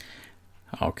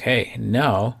 Okay,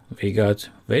 now we got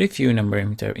very few number of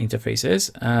interfaces,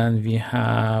 and we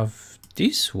have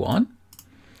this one,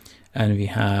 and we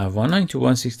have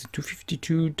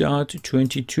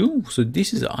 192.168.252.22. So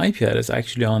this is the IP address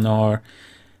actually on our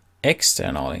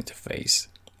external interface.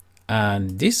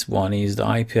 And this one is the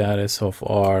IP address of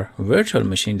our virtual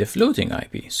machine, the floating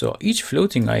IP. So each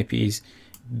floating IP is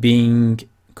being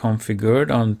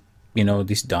configured on,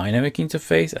 this dynamic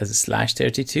interface as a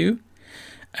 /32.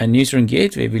 And Neutron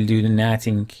Gateway will do the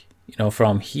netting,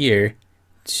 from here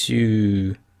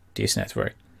to this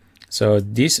network. So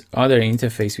this other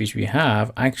interface which we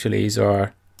have actually is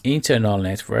our internal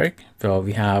network. So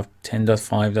we have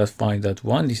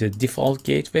 10.5.5.1. This is a default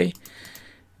gateway.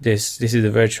 This is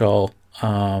the virtual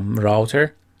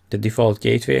router, the default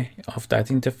gateway of that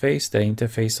interface, the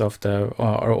interface of the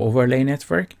our overlay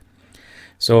network.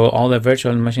 So all the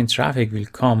virtual machine traffic will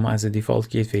come as a default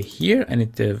gateway here,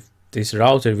 and this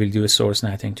router will do a source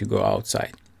netting to go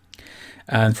outside.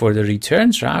 And for the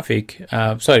return traffic,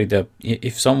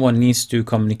 if someone needs to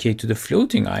communicate to the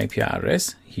floating IP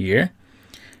address here,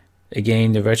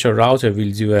 again, the virtual router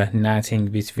will do a netting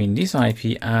between this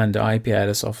IP and the IP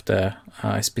address of the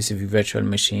specific virtual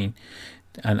machine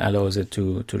and allows it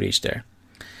to reach there.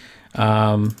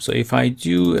 So if I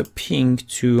do a ping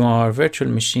to our virtual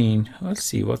machine, let's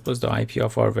see, what was the IP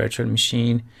of our virtual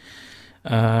machine?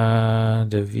 The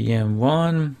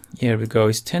VM1, here we go,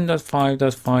 is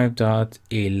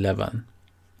 10.5.5.11.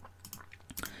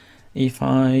 If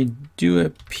I do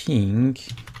a ping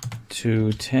to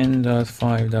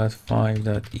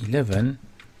 10.5.5.11,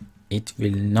 it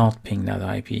will not ping that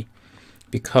IP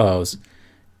because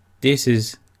this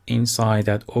is inside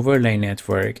that overlay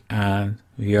network and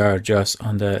we are just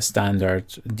on the standard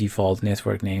default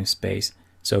network namespace,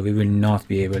 so we will not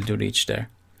be able to reach there.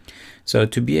 So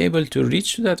to be able to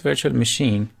reach to that virtual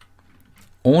machine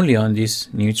only on this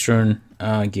neutron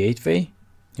gateway,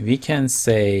 we can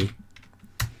say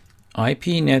IP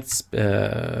nets,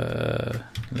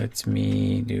 let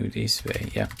me do this way,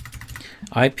 yeah.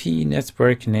 IP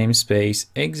network namespace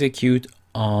execute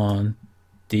on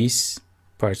this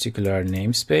particular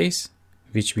namespace,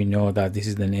 which we know that this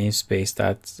is the namespace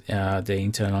that the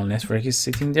internal network is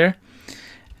sitting there.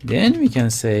 Then we can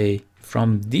say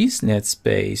from this net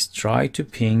space, try to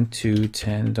ping to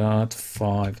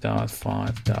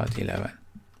 10.5.5.11.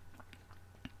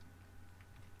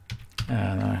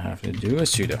 And I have to do a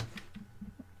sudo.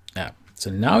 Yeah. So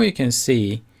now you can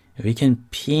see we can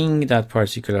ping that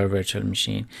particular virtual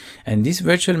machine. And this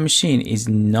virtual machine is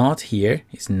not here.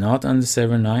 It's not on the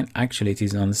server 9. Actually, it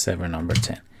is on the server number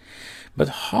 10. But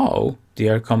how they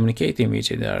are communicating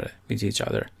with each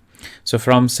other? So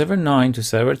from server 9 to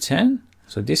server 10,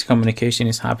 so this communication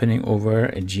is happening over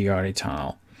a GRE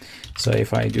tunnel. So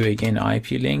if I do again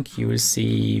IP link, you will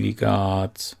see we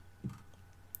got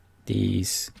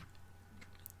these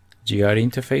GRE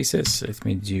interfaces. Let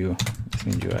me do a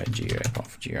grep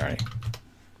of GRE.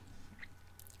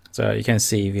 So you can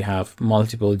see we have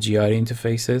multiple GRE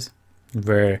interfaces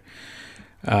where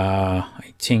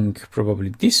I think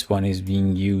probably this one is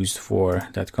being used for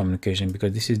that communication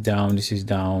because this is down,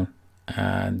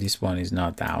 and this one is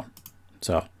not down.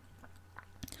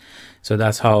 So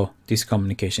that's how this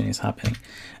communication is happening.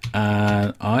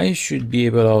 And I should be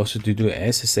able also to do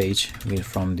SSH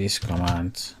from this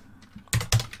command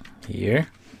here.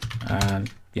 And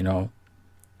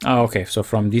okay, so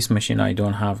from this machine I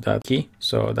don't have that key,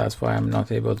 so that's why I'm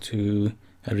not able to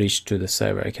reach to the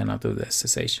server. I cannot do the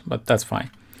SSH, but that's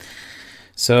fine.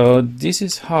 So this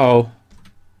is how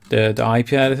the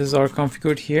IP addresses are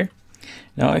configured here.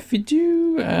 Now if we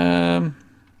do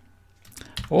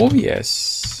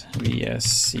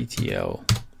vsctl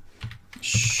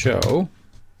show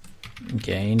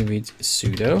again with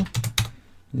sudo,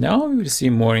 now we will see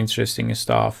more interesting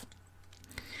stuff.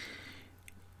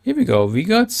 Here we go. We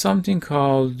got something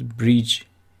called bridge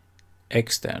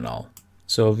external.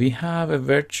 So we have a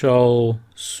virtual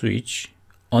switch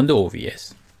on the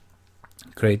OVS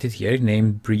created here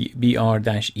named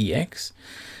br-ex,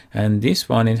 and this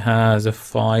one, it has a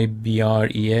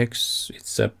 5BREX.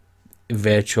 It's a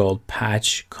virtual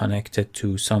patch connected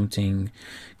to something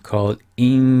called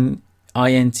intbr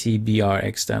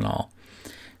external.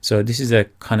 So this is a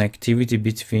connectivity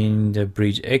between the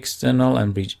bridge external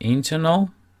and bridge internal.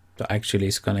 So actually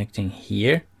it's connecting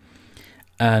here,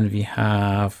 and we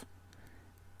have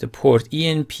the port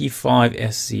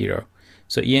ENP5S0.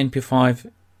 So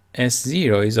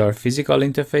ENP5S0 is our physical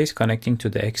interface connecting to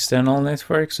the external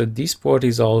network. So this port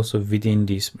is also within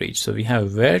this bridge. So we have a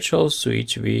virtual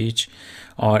switch which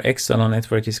our external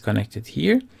network is connected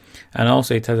here, and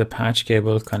also it has a patch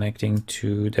cable connecting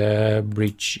to the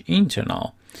bridge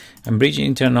internal. And bridge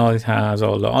internal, it has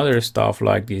all the other stuff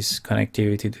like this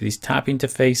connectivity to these tap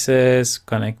interfaces,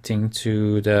 connecting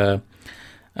to the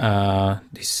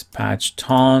this patch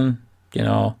ton,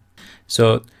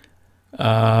 So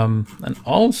and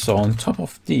also on top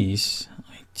of this,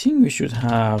 I think we should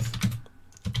have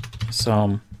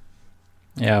some,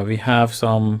 we have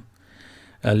some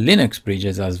Linux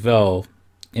bridges as well,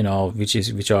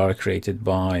 which are created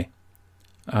by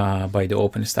the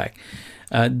OpenStack.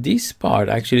 This part,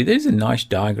 actually, there's a nice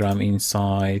diagram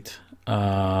inside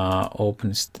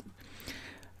OpenStack.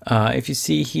 If you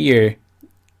see here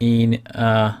in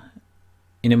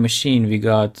in a machine we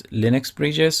got Linux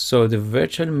bridges, so the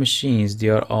virtual machines, they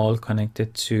are all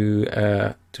connected to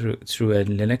through a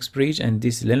Linux bridge, and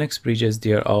these Linux bridges,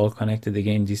 they are all connected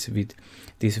again with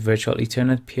these virtual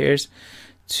Ethernet pairs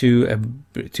to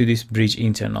this bridge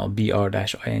internal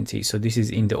br-int. So this is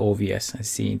in the OVS. I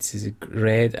see this is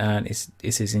red, and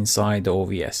this is inside the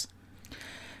OVS.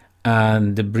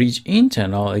 And the bridge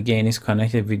internal again is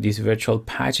connected with this virtual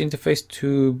patch interface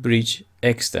to bridge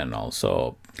external.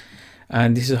 So,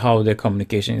 and this is how the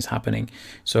communication is happening.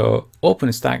 So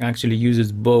OpenStack actually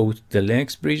uses both the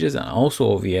Linux bridges and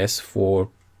also OVS for,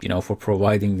 you know, for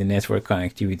providing the network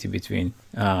connectivity between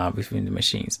the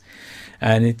machines.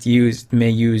 And it may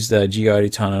use the GRE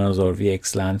tunnels or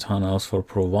VXLAN tunnels for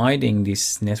providing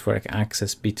this network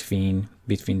access between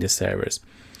the servers.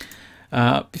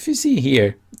 If you see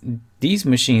here, these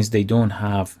machines, they don't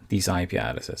have these IP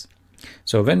addresses.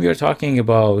 So when we are talking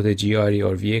about the GRE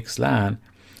or VXLAN,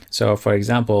 so for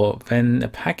example, when a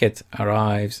packet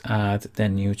arrives at the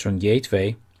neutron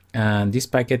gateway, and this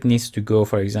packet needs to go,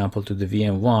 for example, to the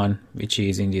VM1, which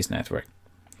is in this network.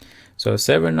 So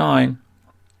server 9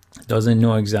 doesn't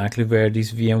know exactly where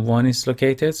this VM1 is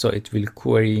located, so it will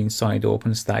query inside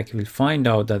OpenStack. It will find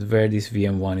out that where this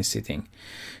VM1 is sitting.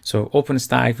 So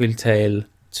OpenStack will tell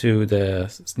to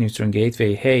the neutron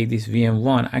gateway, hey, this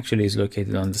VM1 actually is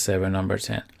located on the server number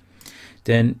 10.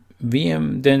 Then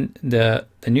the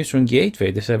neutron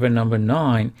gateway, the server number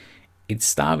 9, it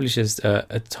establishes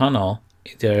a tunnel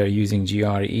either using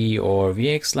GRE or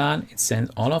VXLAN. It sends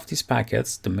all of these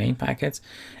packets, the main packets,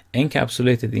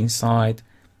 encapsulated inside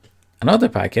another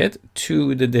packet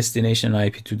to the destination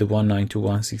IP, to the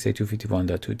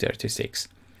 192.168.251.236.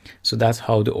 So that's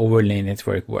how the overlay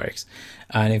network works.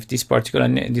 And if this particular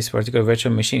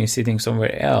virtual machine is sitting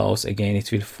somewhere else, again,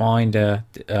 it will find the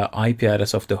IP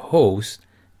address of the host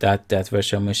that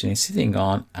virtual machine is sitting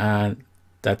on, and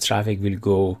that traffic will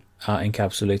go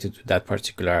encapsulated to that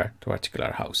particular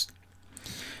host.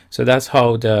 So that's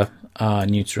how the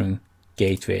neutron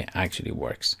gateway actually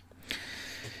works.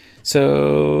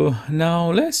 So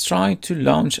now let's try to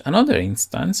launch another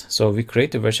instance. So we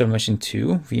create a virtual machine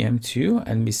 2, VM2,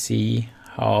 and we see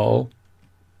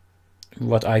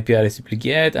what IP address it will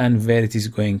get and where it is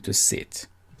going to sit.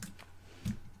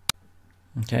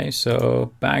 Okay,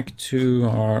 so back to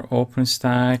our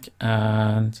OpenStack,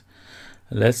 and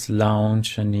let's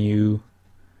launch a new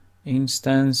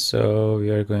instance. So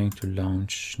we are going to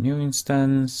launch new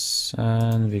instance,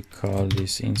 and we call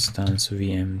this instance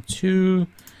VM2.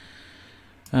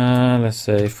 Let's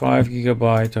say 5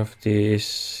 GB of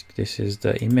this. This is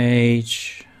the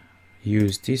image.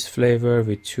 Use this flavor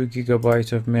with 2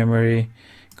 GB of memory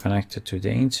connected to the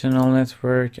internal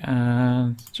network,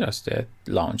 and just a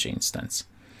launch instance.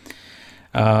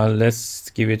 Let's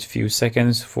give it a few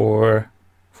seconds for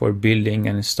building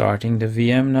and starting the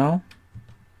VM now.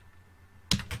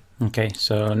 Okay,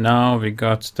 so now we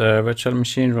got the virtual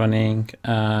machine running,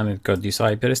 and it got this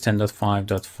IP address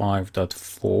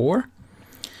 10.5.5.4.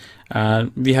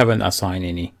 And we haven't assigned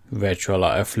any virtual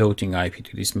floating IP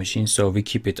to this machine, so we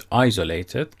keep it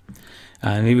isolated,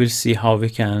 and we will see how we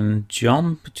can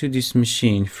jump to this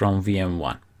machine from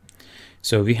VM1.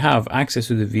 So we have access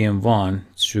to the VM1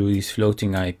 through this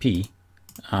floating IP.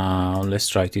 Let's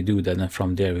try to do that, and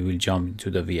from there we will jump into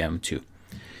the VM2.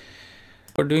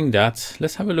 For doing that,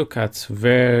 let's have a look at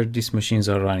where these machines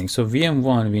are running. So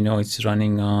VM1, we know it's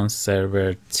running on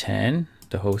server 10.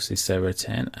 The host is server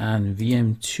 10, and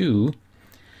VM2,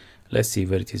 let's see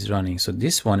where it is running. So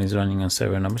this one is running on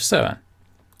server number 7.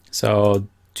 So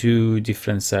 2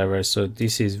 different servers. So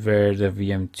this is where the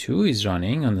VM2 is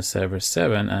running on the server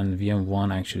 7, and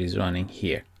VM1 actually is running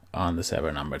here on the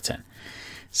server number 10.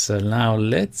 So now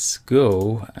let's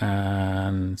go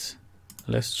and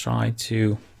let's try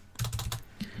to,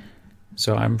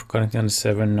 so I'm currently on the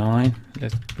server 9.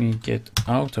 Let me get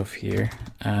out of here,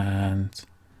 and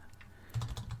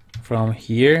from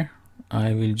here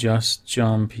I will just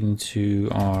jump into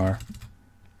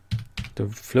the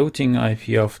floating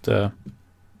IP of the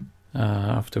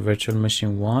virtual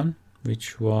machine 1,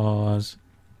 which was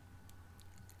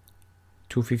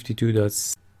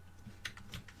 252.6.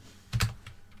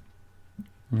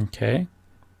 Okay,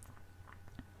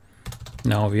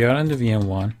 now we are on the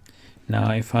VM1.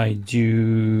 Now if I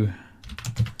do,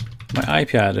 my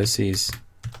IP address is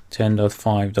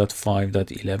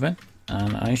 10.5.5.11,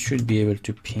 and I should be able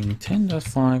to ping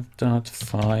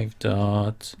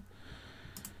 10.5.5.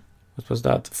 What was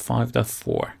that?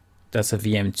 5.4. That's a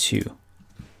VM2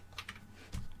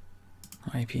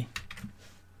 IP,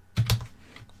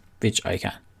 which I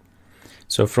can.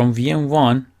 So from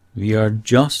VM1, we are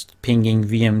just pinging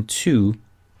VM2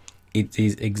 it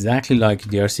is exactly like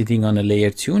they are sitting on a layer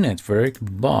 2 network,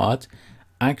 but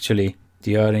actually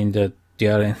they are in they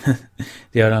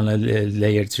are on a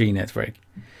layer 3 network.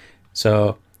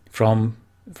 So from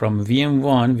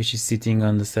VM1, which is sitting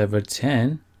on the server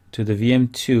 10, to the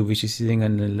VM2, which is sitting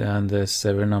on the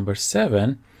server number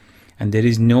 7, and there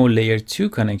is no layer 2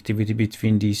 connectivity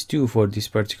between these two for this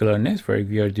particular network,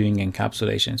 we are doing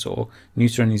encapsulation. So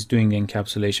Neutron is doing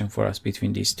encapsulation for us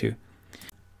between these two.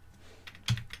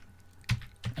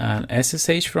 And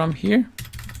SSH from here.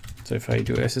 So if I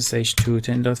do SSH to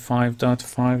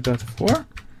 10.5.5.4,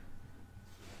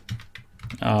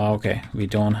 okay, we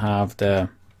don't have the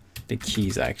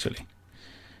keys actually.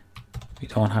 We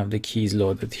don't have the keys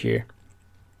loaded here.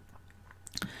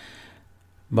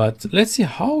 But let's see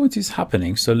how it is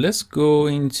happening. So let's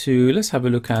have a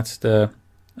look at the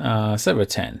server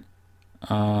 10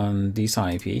 on this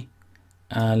IP.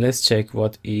 Let's check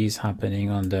what is happening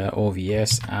on the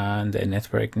OVS and the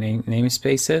network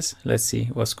namespaces. Let's see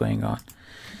what's going on.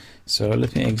 So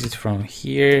let me exit from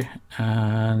here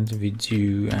and we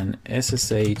do an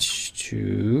SSH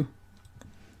to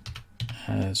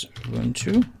as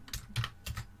Ubuntu.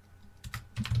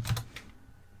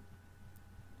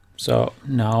 So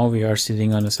now we are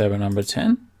sitting on the server number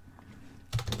 10.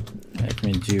 Let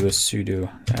me do a sudo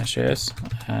 -s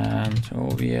and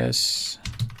OVS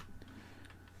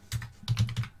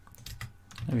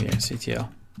ctl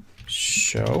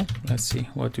show. Let's see,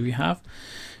 what do we have?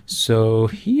 So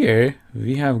here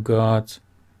we have got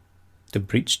the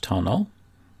bridge tunnel.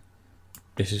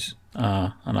 This is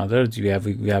another. We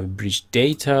have bridge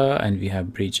data and we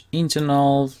have bridge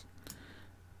internal.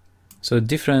 So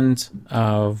different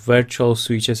virtual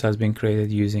switches has been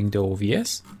created using the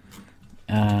OVS.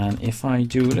 And if I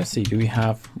do, let's see, do we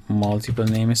have multiple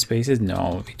namespaces?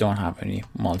 No, we don't have any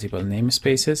multiple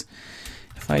namespaces.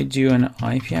 If I do an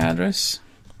IP address,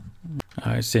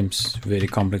 it seems very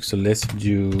complex. So let's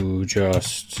do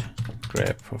just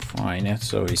grep finet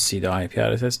so we see the IP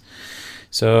addresses.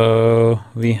 So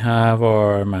we have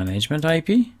our management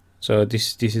IP. So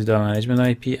this is the management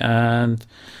IP, and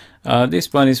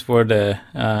this one is for the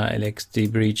LXD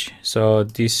bridge. So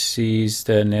this is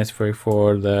the network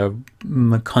for the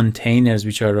containers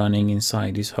which are running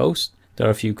inside this host. There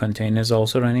are a few containers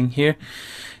also running here.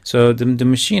 So the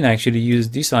machine actually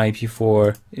used this IP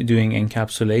for doing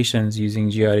encapsulations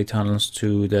using GRE tunnels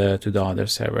to the other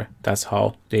server. That's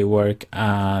how they work,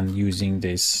 and using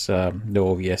this the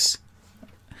OVS.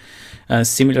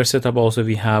 Similar setup also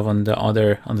we have on the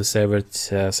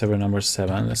server number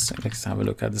 7. Let's have a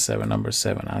look at the server number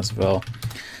 7 as well.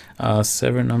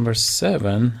 Server number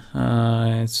 7,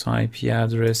 its IP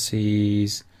address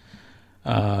is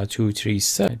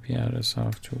 237. IP address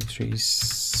of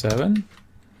 237.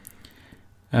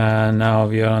 And now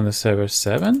we are on the server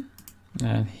 7,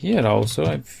 and here also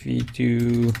if we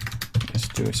do, let's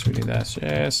do a sudo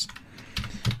 -s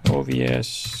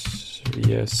OVS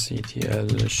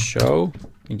ctl show.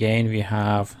 Again, we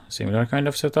have similar kind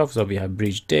of setup. So we have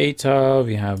bridge data,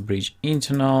 we have bridge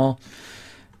internal,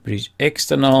 bridge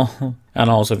external, and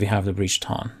also we have the bridge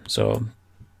ton. So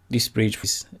this bridge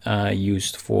is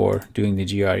used for doing the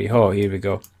GRE. Oh, here we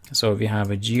go. So we have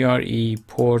a GRE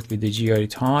port with the GRE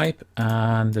type,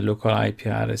 and the local IP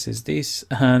address is this,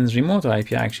 and remote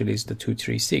IP actually is the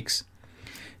 236.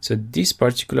 So this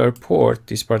particular port,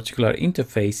 this particular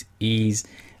interface is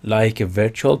like a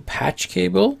virtual patch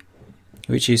cable,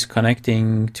 which is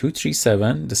connecting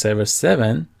 237, the server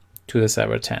 7, to the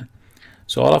server 10.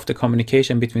 So all of the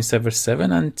communication between server 7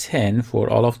 and 10 for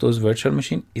all of those virtual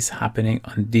machines is happening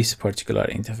on this particular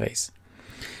interface.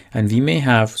 And we may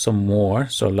have some more.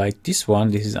 So like this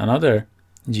one, this is another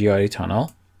GRE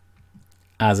tunnel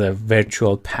as a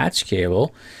virtual patch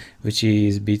cable, which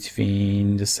is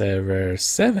between the server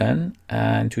 7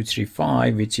 and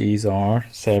 235, which is our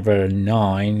server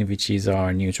 9, which is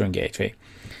our Neutron gateway.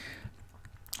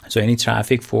 So any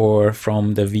traffic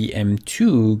from the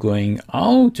VM2 going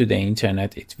out to the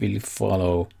internet, it will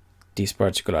follow this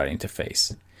particular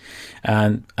interface.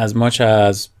 And as much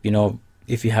as, you know,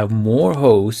 if you have more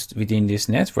hosts within this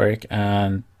network,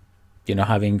 and you know,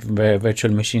 having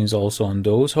virtual machines also on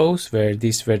those hosts, where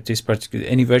this particular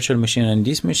any virtual machine on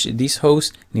this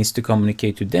host needs to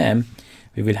communicate to them,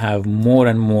 we will have more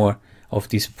and more of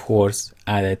these ports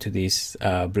added to this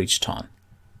bridge ton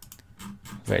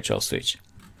virtual switch.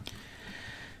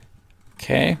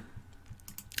 Okay,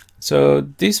 so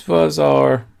this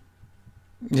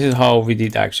is how we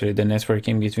did actually the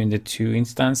networking between the two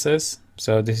instances.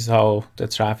 So this is how the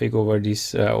traffic over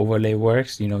this overlay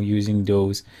works, you know, using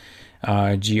those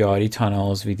GRE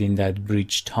tunnels within that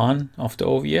bridge ton of the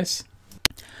OVS.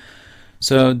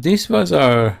 So this was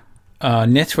our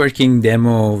networking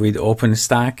demo with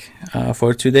OpenStack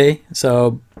for today.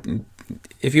 So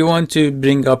if you want to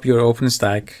bring up your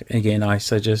OpenStack, again, I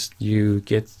suggest you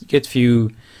get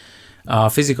few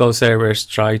physical servers.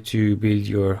 Try to build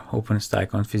your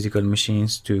OpenStack on physical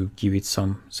machines to give it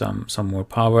some more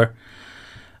power.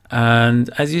 And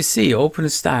as you see,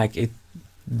 OpenStack, it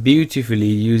beautifully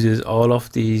uses all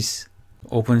of these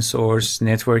open source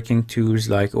networking tools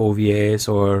like OVS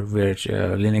or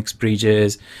Linux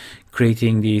bridges,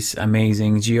 creating these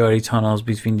amazing GRE tunnels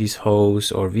between these hosts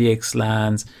or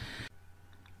VXLANs.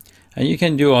 And you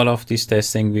can do all of this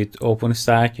testing with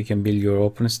OpenStack. You can build your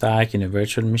OpenStack in a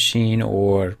virtual machine,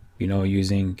 or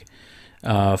using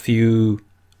a few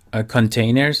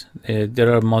containers.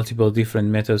 There are multiple different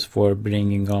methods for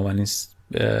bringing up and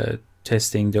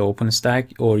testing the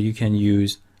OpenStack, or you can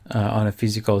use on a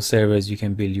physical servers. You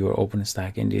can build your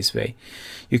OpenStack in this way.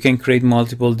 You can create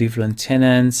multiple different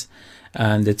tenants,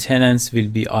 and the tenants will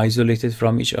be isolated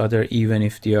from each other even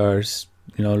if they are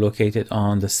located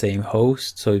on the same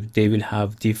host. So they will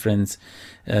have different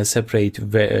separate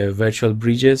virtual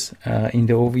bridges in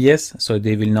the OVS, so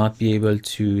they will not be able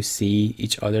to see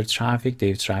each other traffic.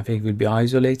 Their traffic will be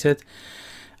isolated,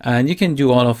 and you can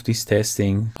do all of this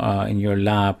testing in your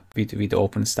lab with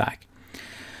OpenStack.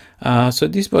 So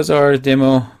this was our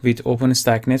demo with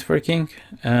OpenStack networking.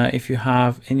 If you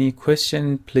have any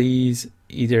question, please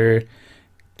either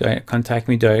contact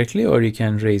me directly or you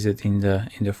can raise it in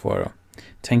the forum.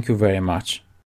 Thank you very much.